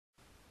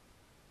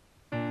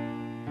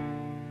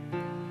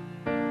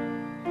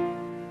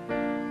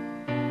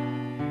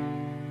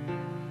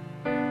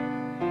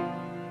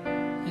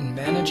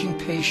managing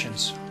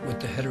patients with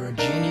the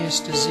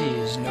heterogeneous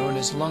disease known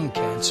as lung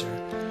cancer,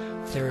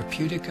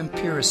 therapeutic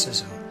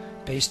empiricism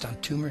based on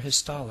tumor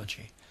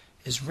histology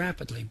is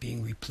rapidly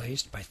being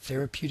replaced by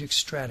therapeutic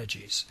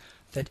strategies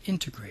that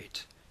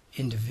integrate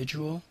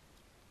individual,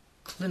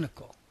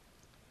 clinical,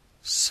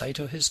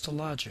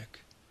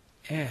 cytohistologic,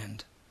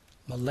 and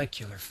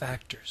molecular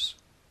factors.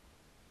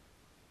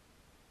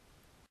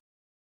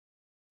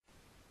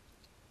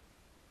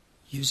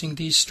 Using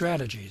these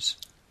strategies,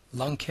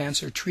 lung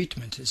cancer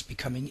treatment is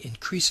becoming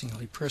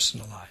increasingly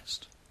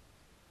personalized.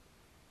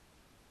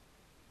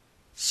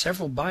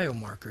 Several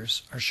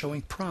biomarkers are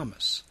showing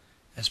promise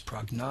as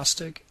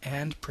prognostic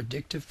and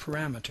predictive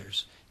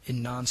parameters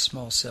in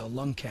non-small cell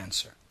lung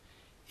cancer,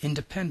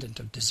 independent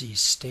of disease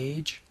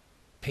stage,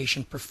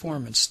 patient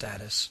performance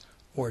status,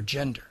 or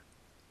gender.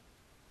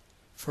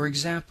 For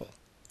example,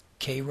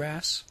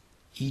 KRAS,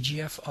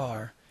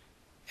 EGFR,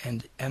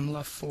 and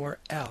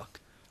EMLA4-ALK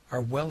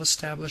are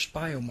well-established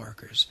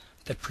biomarkers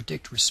that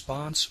predict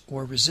response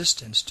or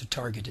resistance to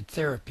targeted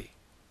therapy.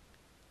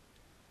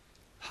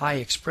 High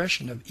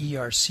expression of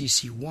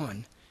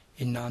ERCC1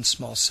 in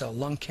non-small cell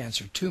lung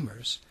cancer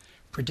tumors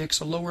predicts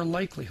a lower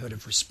likelihood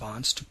of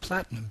response to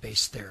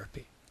platinum-based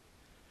therapy,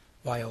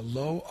 while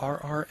low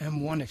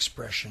RRM1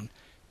 expression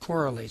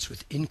correlates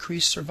with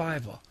increased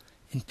survival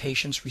in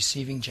patients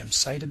receiving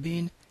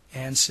gemcitabine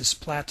and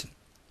cisplatin.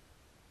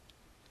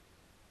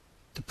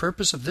 The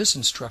purpose of this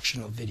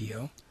instructional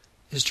video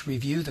is to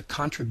review the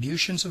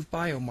contributions of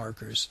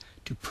biomarkers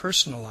to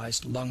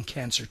personalized lung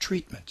cancer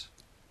treatment,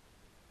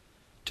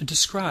 to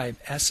describe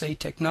assay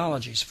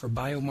technologies for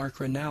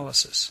biomarker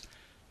analysis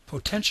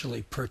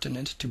potentially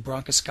pertinent to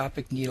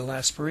bronchoscopic needle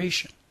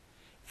aspiration,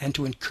 and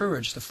to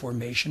encourage the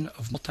formation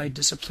of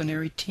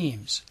multidisciplinary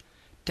teams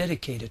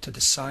dedicated to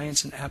the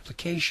science and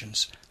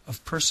applications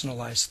of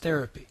personalized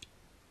therapy.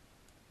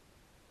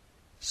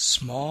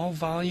 Small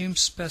volume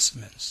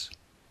specimens,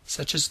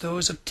 such as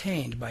those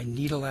obtained by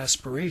needle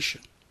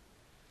aspiration,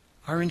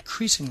 are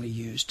increasingly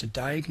used to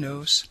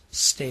diagnose,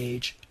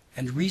 stage,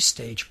 and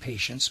restage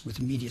patients with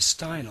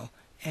mediastinal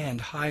and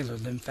hilar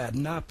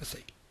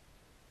lymphadenopathy.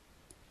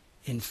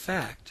 In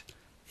fact,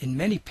 in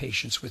many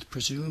patients with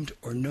presumed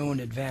or known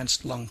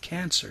advanced lung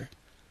cancer,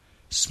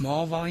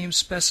 small volume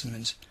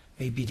specimens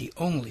may be the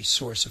only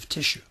source of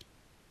tissue.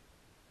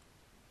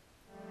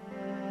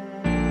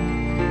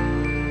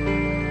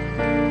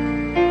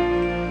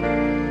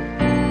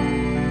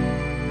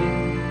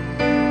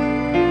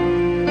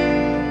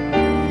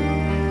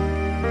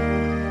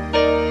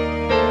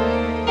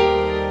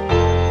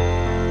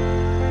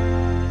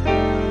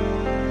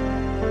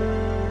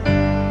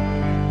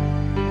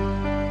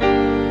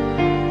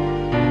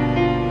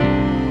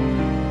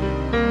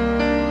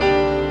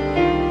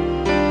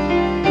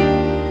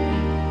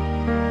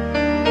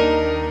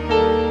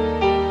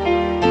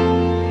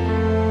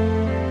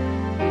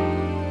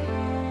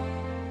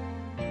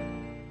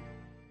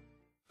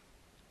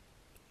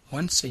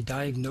 Once a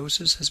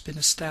diagnosis has been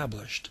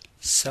established,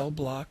 cell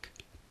block,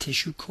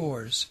 tissue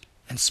cores,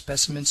 and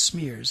specimen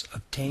smears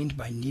obtained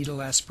by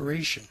needle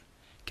aspiration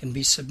can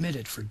be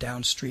submitted for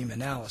downstream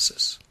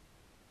analysis.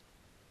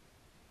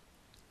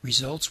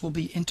 Results will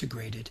be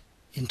integrated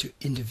into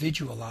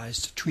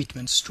individualized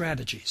treatment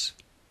strategies.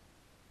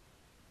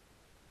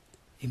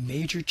 A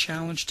major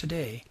challenge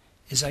today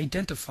is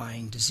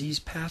identifying disease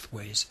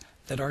pathways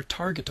that are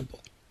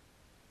targetable.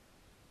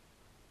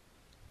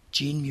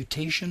 Gene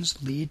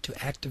mutations lead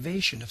to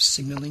activation of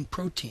signaling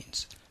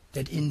proteins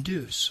that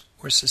induce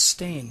or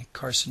sustain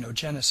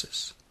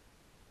carcinogenesis.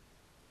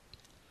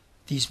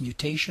 These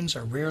mutations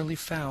are rarely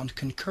found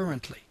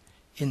concurrently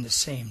in the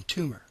same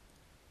tumor.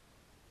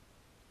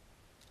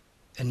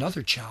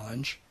 Another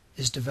challenge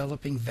is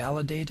developing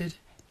validated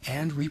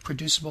and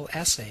reproducible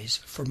assays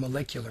for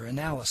molecular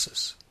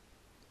analysis.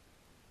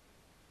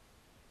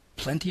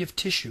 Plenty of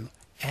tissue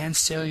and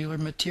cellular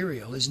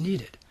material is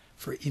needed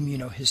for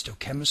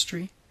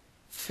immunohistochemistry,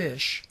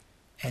 FISH,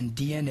 and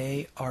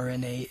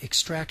DNA-RNA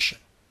extraction.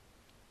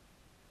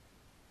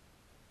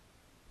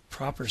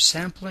 Proper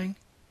sampling,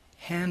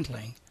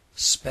 handling,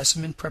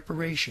 specimen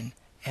preparation,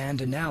 and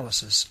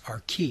analysis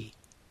are key.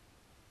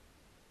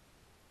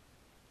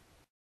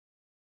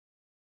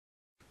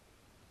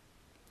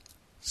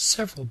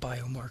 Several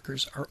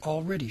biomarkers are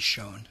already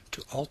shown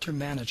to alter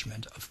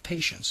management of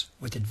patients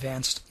with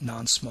advanced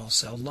non-small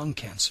cell lung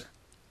cancer.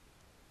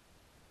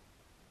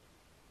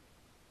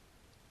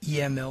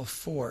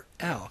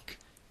 EML4-ALK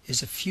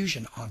is a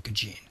fusion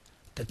oncogene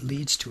that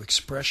leads to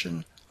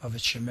expression of a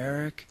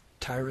chimeric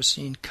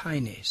tyrosine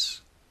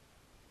kinase.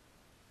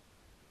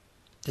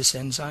 This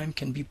enzyme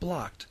can be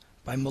blocked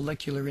by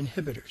molecular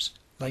inhibitors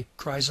like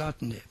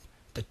crizotinib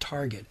that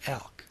target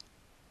ALK.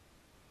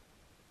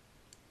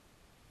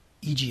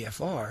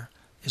 EGFR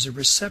is a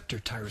receptor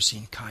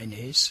tyrosine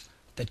kinase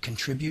that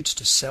contributes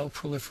to cell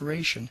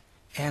proliferation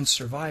and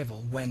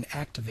survival when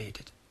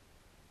activated.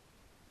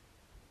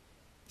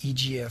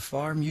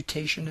 EGFR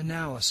mutation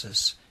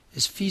analysis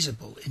is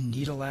feasible in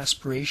needle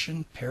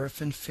aspiration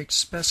paraffin-fixed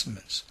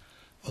specimens,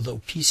 although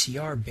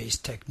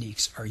PCR-based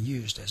techniques are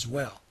used as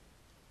well.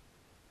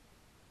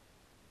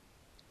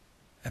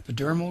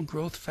 Epidermal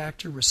growth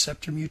factor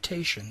receptor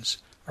mutations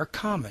are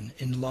common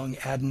in lung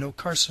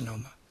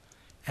adenocarcinoma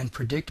and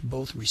predict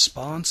both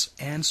response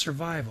and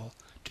survival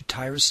to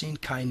tyrosine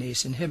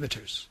kinase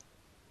inhibitors.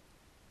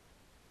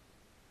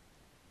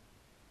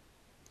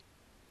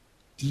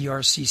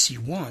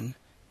 ERCC1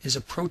 is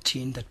a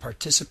protein that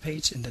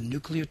participates in the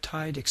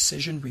nucleotide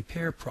excision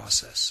repair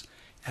process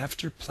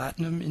after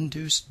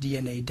platinum-induced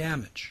DNA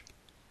damage.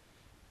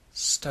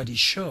 Studies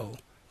show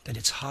that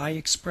its high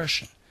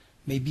expression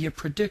may be a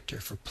predictor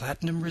for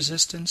platinum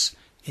resistance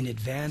in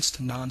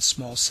advanced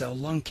non-small cell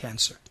lung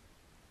cancer.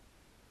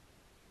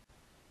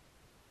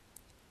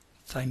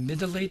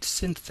 Thymidylate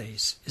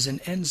synthase is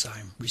an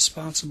enzyme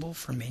responsible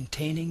for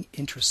maintaining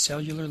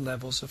intracellular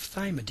levels of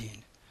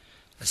thymidine,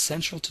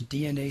 essential to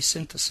DNA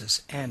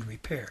synthesis and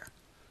repair.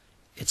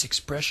 Its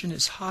expression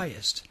is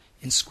highest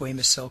in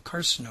squamous cell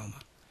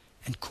carcinoma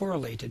and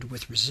correlated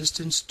with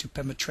resistance to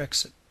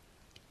pemetrexed.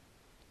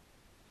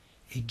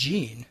 A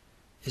gene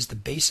is the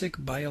basic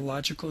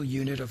biological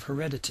unit of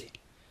heredity,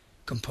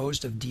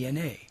 composed of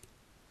DNA,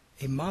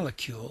 a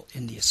molecule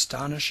in the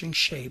astonishing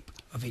shape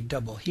of a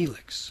double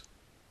helix.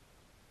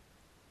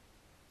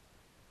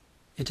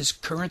 It is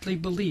currently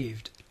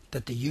believed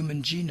that the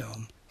human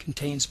genome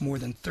contains more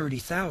than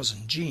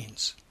 30,000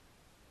 genes.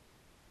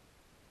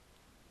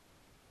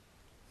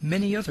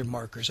 Many other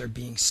markers are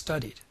being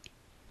studied.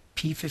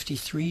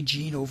 p53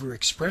 gene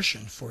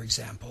overexpression, for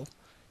example,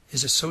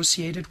 is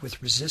associated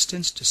with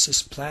resistance to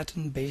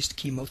cisplatin-based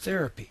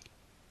chemotherapy.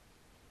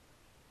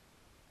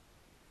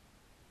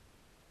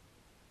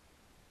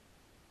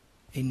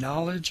 A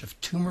knowledge of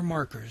tumor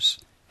markers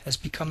has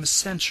become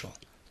essential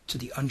to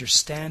the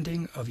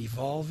understanding of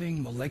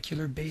evolving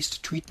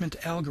molecular-based treatment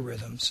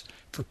algorithms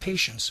for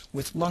patients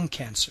with lung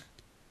cancer.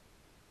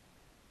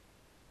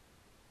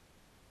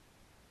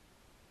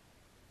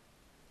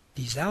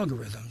 These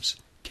algorithms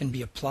can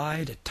be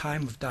applied at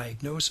time of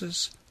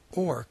diagnosis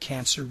or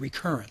cancer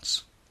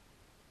recurrence.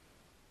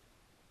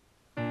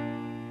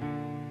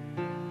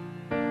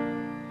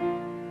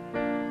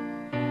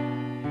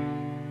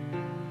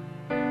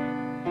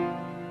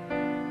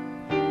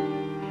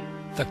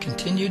 The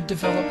continued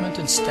development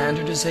and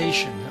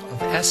standardization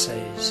of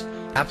assays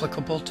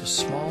applicable to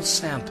small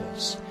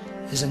samples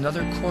is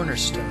another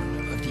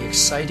cornerstone of the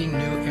exciting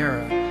new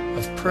era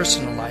of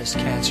personalized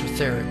cancer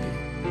therapy.